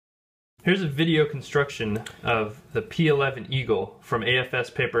Here's a video construction of the P11 Eagle from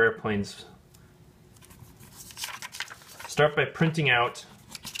AFS Paper Airplanes. Start by printing out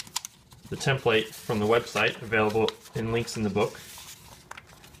the template from the website, available in links in the book.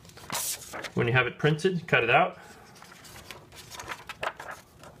 When you have it printed, cut it out,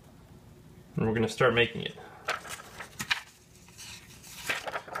 and we're going to start making it.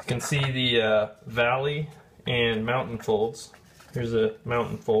 You can see the valley and mountain folds. Here's a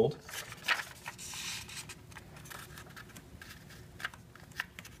mountain fold.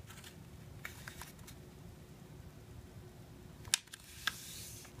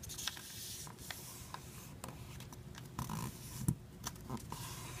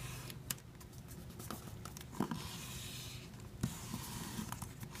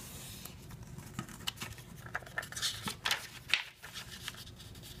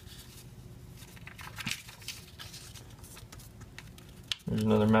 There's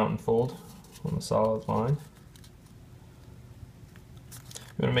another mountain fold on the solid line.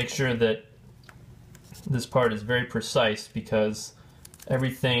 You want to make sure that this part is very precise because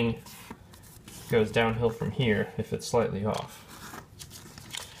everything goes downhill from here if it's slightly off.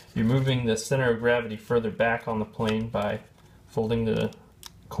 You're moving the center of gravity further back on the plane by folding the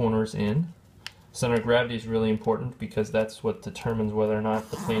corners in. Center of gravity is really important because that's what determines whether or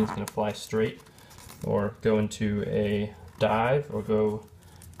not the plane is going to fly straight or go into a dive or go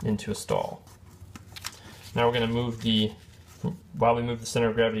into a stall. Now we're going to move while we move the center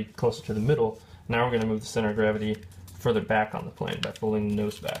of gravity closer to the middle, now we're going to move the center of gravity further back on the plane by folding the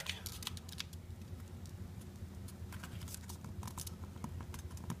nose back.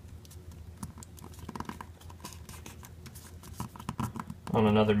 On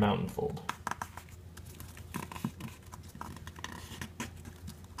another mountain fold.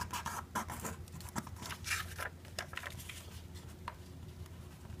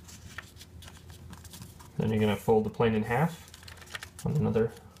 Then you're going to fold the plane in half on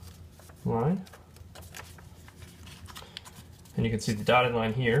another line. And you can see the dotted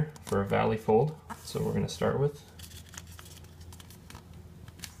line here for a valley fold. So we're going to start with.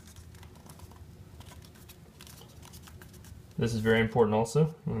 This is very important also.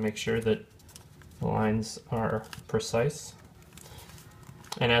 You want to make sure that the lines are precise.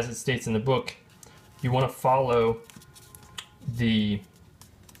 And as it states in the book, you want to follow the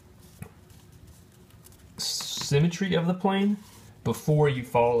symmetry of the plane before you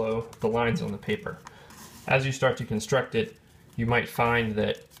follow the lines on the paper. As you start to construct it, you might find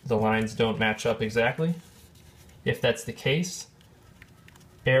that the lines don't match up exactly. If that's the case,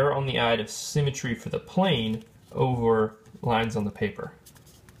 err on the side of symmetry for the plane over lines on the paper.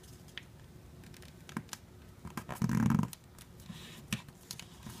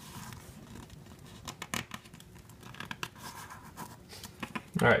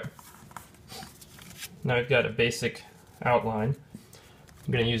 Alright. Now I've got a basic outline.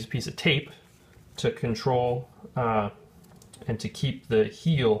 I'm going to use a piece of tape to control and to keep the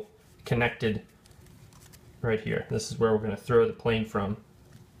heel connected right here. This is where we're going to throw the plane from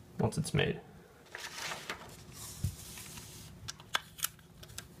once it's made.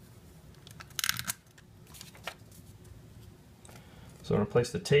 So I'm going to place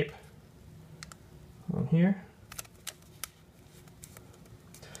the tape on here.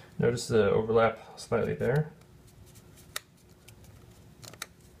 Notice the overlap slightly there.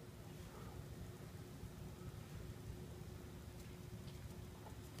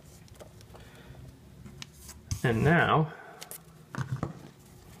 And now we're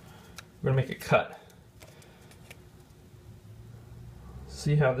going to make a cut.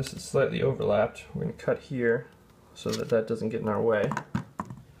 See how this is slightly overlapped? We're going to cut here so that that doesn't get in our way.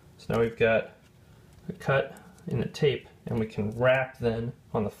 So now we've got a cut in the tape, and we can wrap then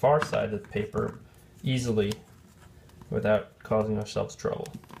on the far side of the paper easily without causing ourselves trouble.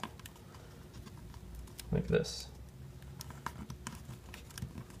 Like this.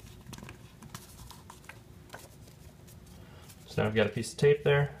 So now we've got a piece of tape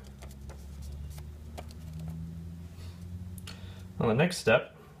there. On the next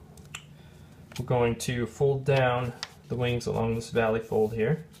step, we're going to fold down the wings along this valley fold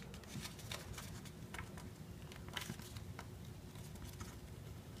here.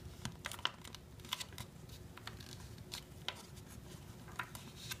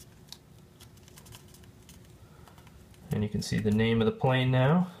 And you can see the name of the plane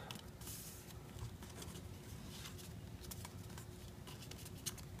now.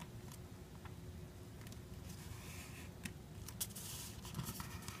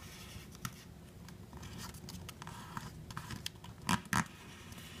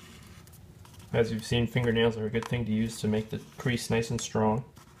 As you've seen, fingernails are a good thing to use to make the crease nice and strong.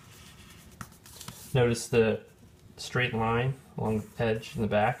 Notice the straight line along the edge in the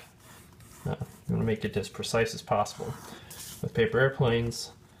back. You want to make it as precise as possible. With paper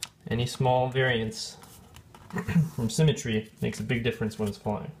airplanes, any small variance from symmetry makes a big difference when it's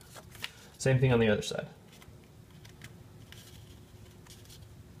flying. Same thing on the other side.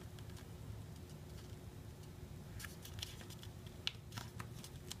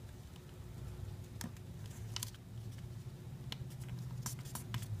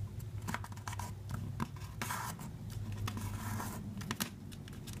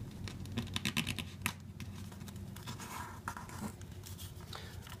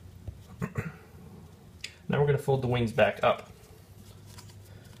 Now we're going to fold the wings back up.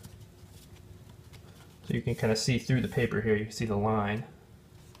 So you can kind of see through the paper here, you can see the line.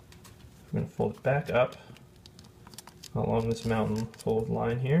 I'm going to fold it back up along this mountain fold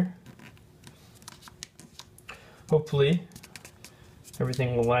line here. Hopefully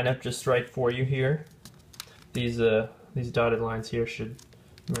everything will line up just right for you here. These dotted lines here should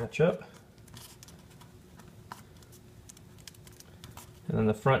match up. And then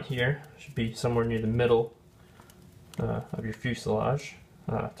the front here should be somewhere near the middle of your fuselage,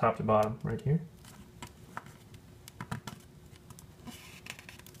 top to bottom right here.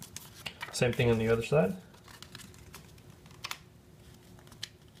 Same thing on the other side.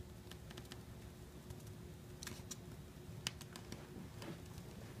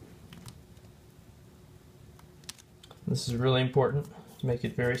 This is really important to make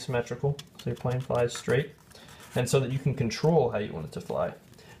it very symmetrical so your plane flies straight, and so that you can control how you want it to fly.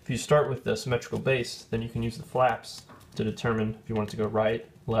 If you start with the symmetrical base, then you can use the flaps to determine if you want it to go right,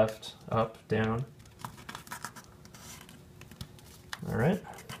 left, up, down. Alright.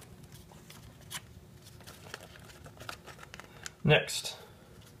 Next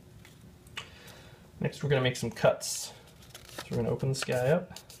we're going to make some cuts. So we're going to open this guy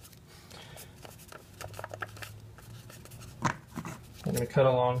up. I'm going to cut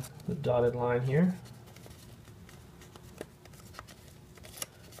along the dotted line here,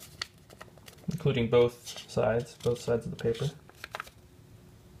 including both sides of the paper.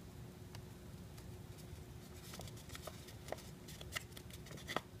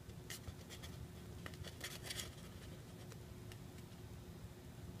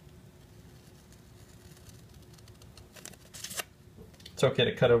 It's okay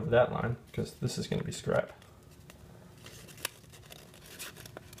to cut over that line because this is going to be scrap.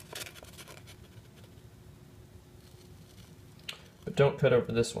 But don't cut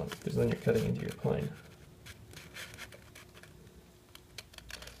over this one because then you're cutting into your plane.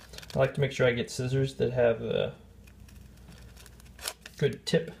 I like to make sure I get scissors that have a good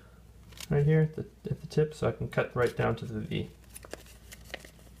tip right here at the tip so I can cut right down to the V.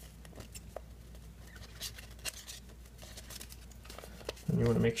 And you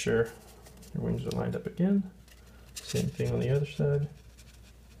want to make sure your wings are lined up again. Same thing on the other side.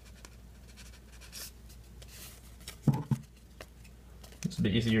 This will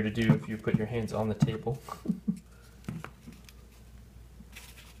be easier to do if you put your hands on the table.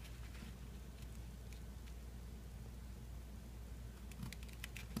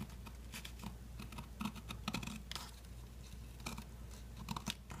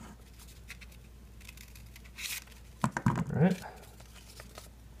 Alright.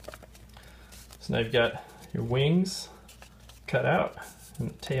 So now you've got your wings cut out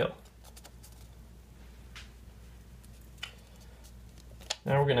and the tail.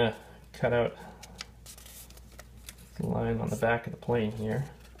 Now we're going to cut out the line on the back of the plane here.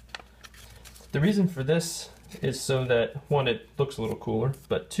 The reason for this is so that, one, it looks a little cooler,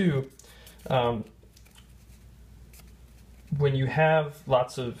 but two, when you have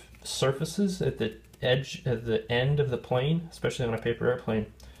lots of surfaces at the edge, at the end of the plane, especially on a paper airplane,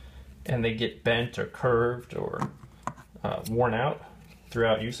 and they get bent or curved or worn out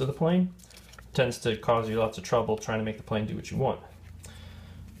throughout use of the plane, it tends to cause you lots of trouble trying to make the plane do what you want.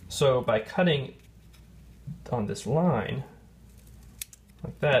 So by cutting on this line,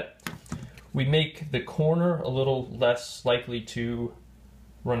 like that, we make the corner a little less likely to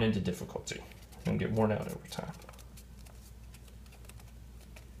run into difficulty and get worn out over time.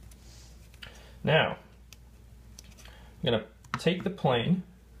 Now, I'm going to take the plane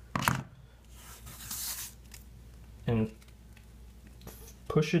and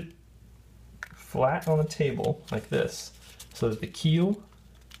push it flat on the table like this so that the keel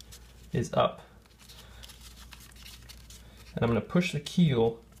is up. And I'm going to push the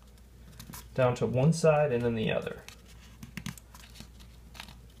keel down to one side and then the other.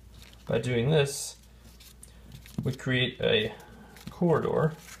 By doing this, we create a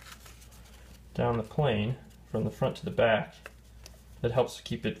corridor down the plane from the front to the back that helps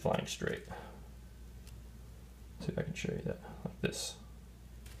keep it flying straight. See if I can show you that, like this.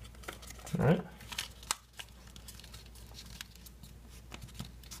 All right.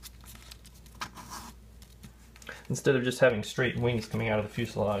 Instead of just having straight wings coming out of the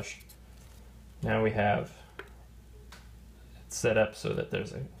fuselage, now we have it set up so that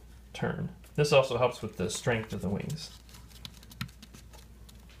there's a turn. This also helps with the strength of the wings.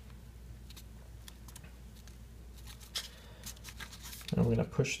 And I'm going to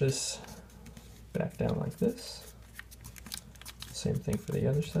push this back down like this. Same thing for the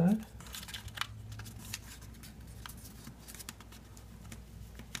other side.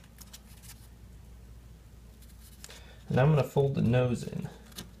 And I'm going to fold the nose in.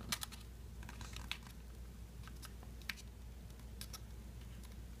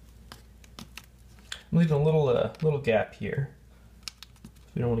 I'm leaving a little gap here.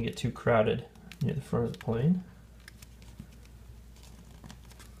 We don't want to get too crowded near the front of the plane.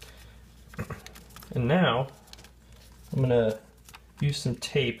 And now I'm going to use some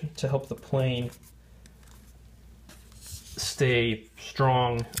tape to help the plane stay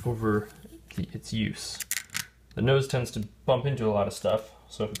strong over its use. The nose tends to bump into a lot of stuff,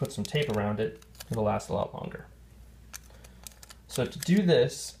 so if we put some tape around it, it'll last a lot longer. So to do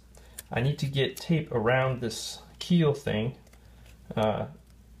this, I need to get tape around this keel thing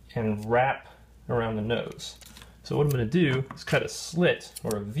and wrap around the nose. So what I'm going to do is cut a slit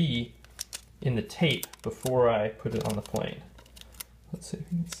or a V in the tape before I put it on the plane. Let's see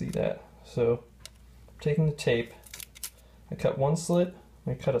if you can see that. So I'm taking the tape, I cut one slit,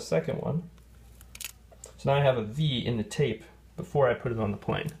 I cut a second one. So now I have a V in the tape before I put it on the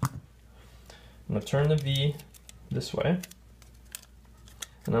plane. I'm going to turn the V this way,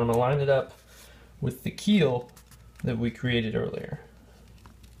 and I'm going to line it up with the keel that we created earlier.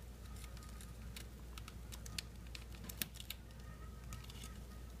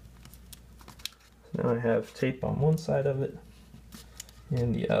 So now I have tape on one side of it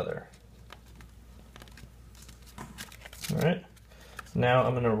and the other. Alright, now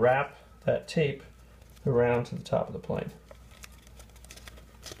I'm going to wrap that tape around to the top of the plane.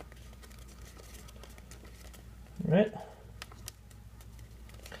 Alright.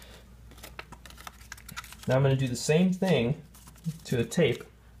 Now I'm going to do the same thing to the tape,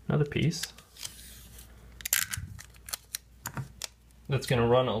 another piece, that's going to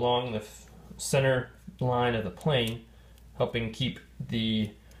run along the center line of the plane, helping keep the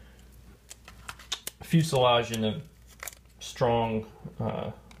fuselage in a strong,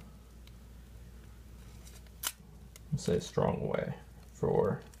 let's say a strong way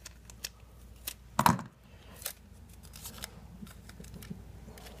for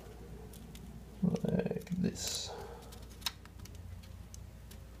like this.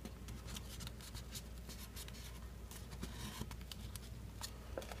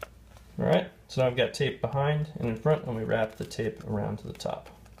 Alright, so now I've got tape behind and in front, and we wrap the tape around to the top.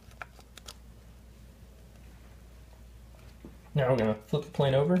 Now we're going to flip the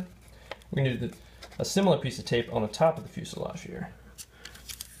plane over. We're going to do a similar piece of tape on the top of the fuselage here.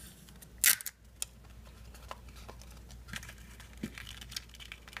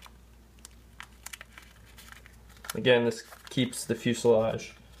 Again, this keeps the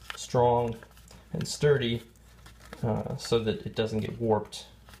fuselage strong and sturdy so that it doesn't get warped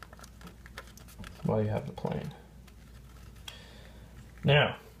while you have the plane.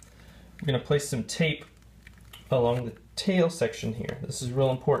 Now, we're going to place some tape along the tail section here. This is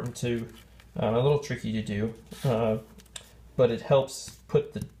real important to, a little tricky to do, but it helps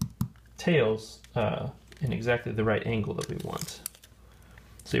put the tails in exactly the right angle that we want.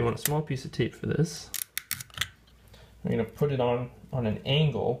 So you want a small piece of tape for this. We're going to put it on an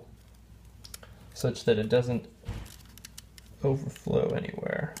angle such that it doesn't overflow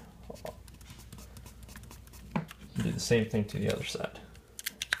anywhere. Do the same thing to the other side.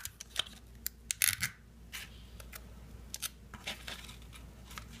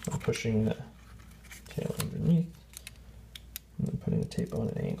 I'm pushing the tail underneath and then putting the tape on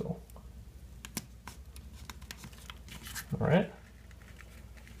an angle. All right.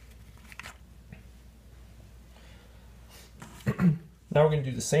 Now we're going to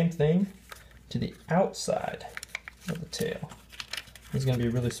do the same thing to the outside of the tail. This is going to be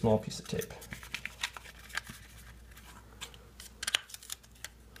a really small piece of tape.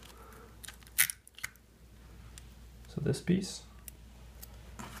 So this piece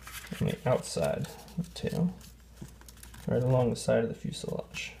on the outside of the tail, right along the side of the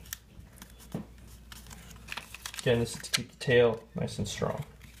fuselage. Again, this is to keep the tail nice and strong.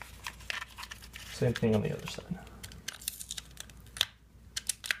 Same thing on the other side.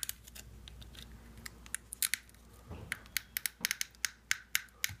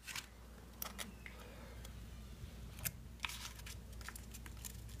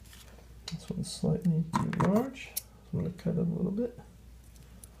 is slightly too large. I'm going to cut it a little bit.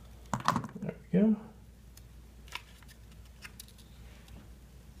 There we go.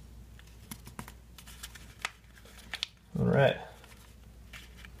 All right.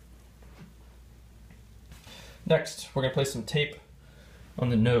 Next, we're going to place some tape on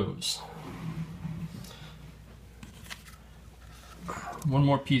the nose. One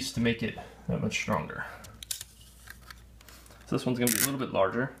more piece to make it that much stronger. So this one's going to be a little bit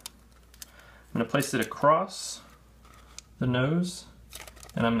larger. I'm going to place it across the nose,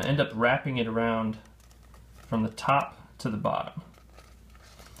 and I'm going to end up wrapping it around from the top to the bottom.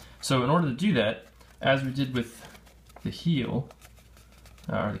 So in order to do that, as we did with the heel,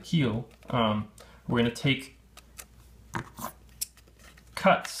 or the keel, we're going to take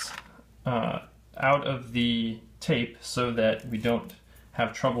cuts out of the tape so that we don't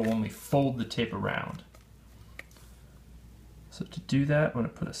have trouble when we fold the tape around. So to do that, I'm going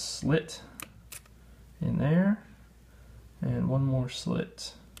to put a slit in there and one more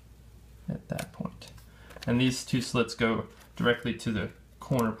slit at that point. And these two slits go directly to the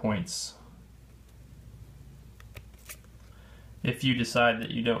corner points if you decide that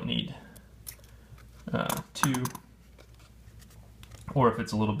you don't need two, or if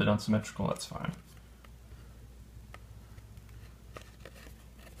it's a little bit unsymmetrical, that's fine.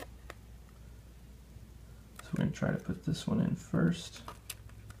 So we're going to try to put this one in first,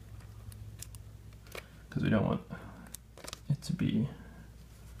 because we don't want it to be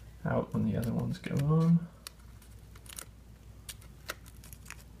out when the other ones go on.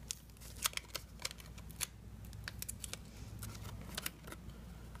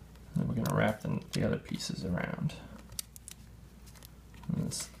 And then we're going to wrap the other pieces around. And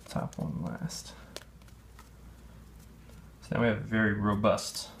this top one last. So now we have a very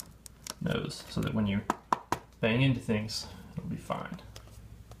robust nose, so that when you bang into things, it'll be fine.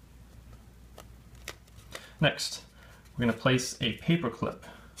 Next, we're going to place a paper clip.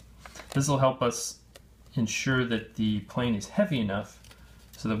 This will help us ensure that the plane is heavy enough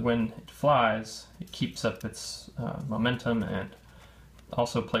so that when it flies, it keeps up its momentum, and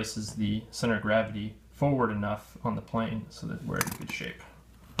also places the center of gravity forward enough on the plane so that we're in good shape.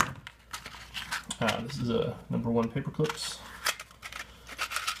 This is a #1 paper clips.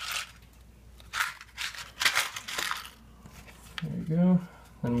 There you go.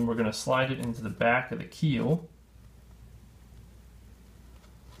 And we're going to slide it into the back of the keel,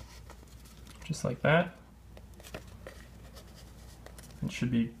 just like that. It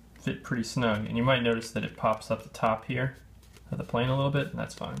should fit pretty snug, and you might notice that it pops up the top here of the plane a little bit, and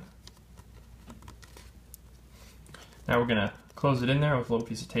that's fine. Now we're going to close it in there with a little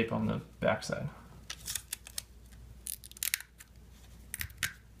piece of tape on the back side.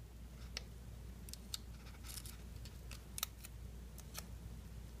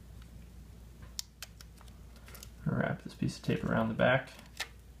 Wrap this piece of tape around the back.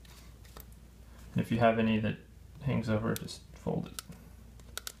 And if you have any that hangs over, just fold it.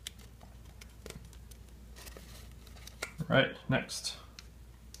 Alright, next.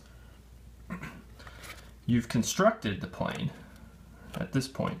 You've constructed the plane at this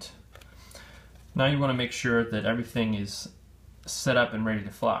point. Now you want to make sure that everything is set up and ready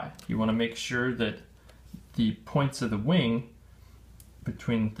to fly. You want to make sure that the points of the wing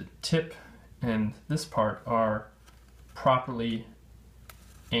between the tip and this part are properly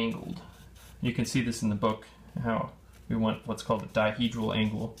angled. You can see this in the book, how we want what's called a dihedral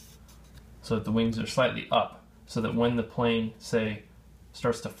angle, so that the wings are slightly up, so that when the plane, say,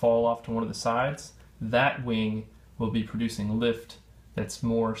 starts to fall off to one of the sides, that wing will be producing lift that's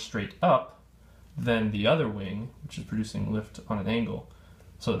more straight up than the other wing, which is producing lift on an angle,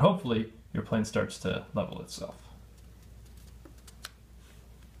 so that hopefully your plane starts to level itself.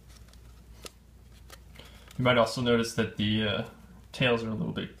 You might also notice that the tails are a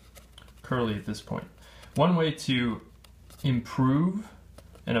little bit curly at this point. One way to improve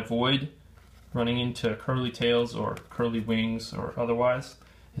and avoid running into curly tails or curly wings or otherwise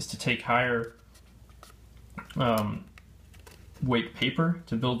is to take higher weight paper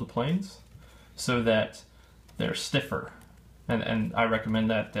to build the planes so that they're stiffer. And I recommend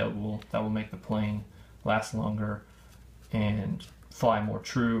that. That will make the plane last longer and fly more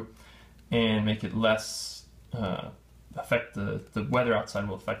true and make it less affect the weather outside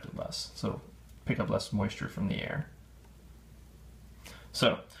will affect it less, so pick up less moisture from the air.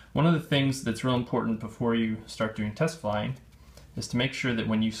 So one of the things that's real important before you start doing test flying is to make sure that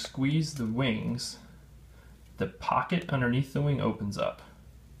when you squeeze the wings, the pocket underneath the wing opens up.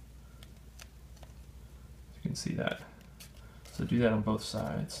 You can see that. So do that on both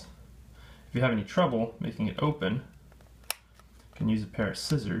sides. If you have any trouble making it open, you can use a pair of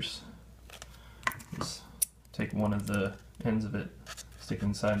scissors Just take one of the ends of it, stick it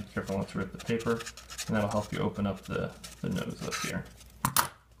inside, be careful not to rip the paper, and that'll help you open up the nose up here.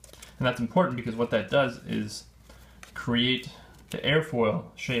 And that's important because what that does is create the airfoil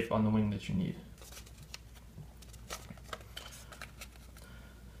shape on the wing that you need.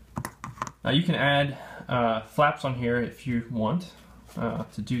 Now you can add flaps on here if you want.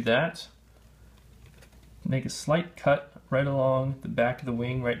 To do that, make a slight cut right along the back of the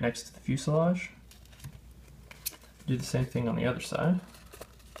wing right next to the fuselage. Do the same thing on the other side.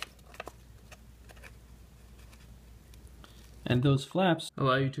 And those flaps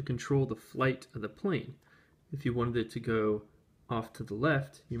allow you to control the flight of the plane. If you wanted it to go off to the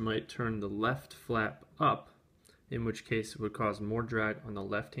left, you might turn the left flap up, in which case it would cause more drag on the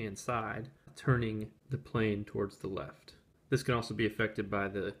left-hand side, turning the plane towards the left. This can also be affected by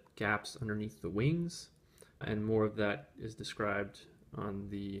the gaps underneath the wings, and more of that is described on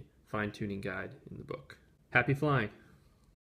the fine-tuning guide in the book. Happy flying!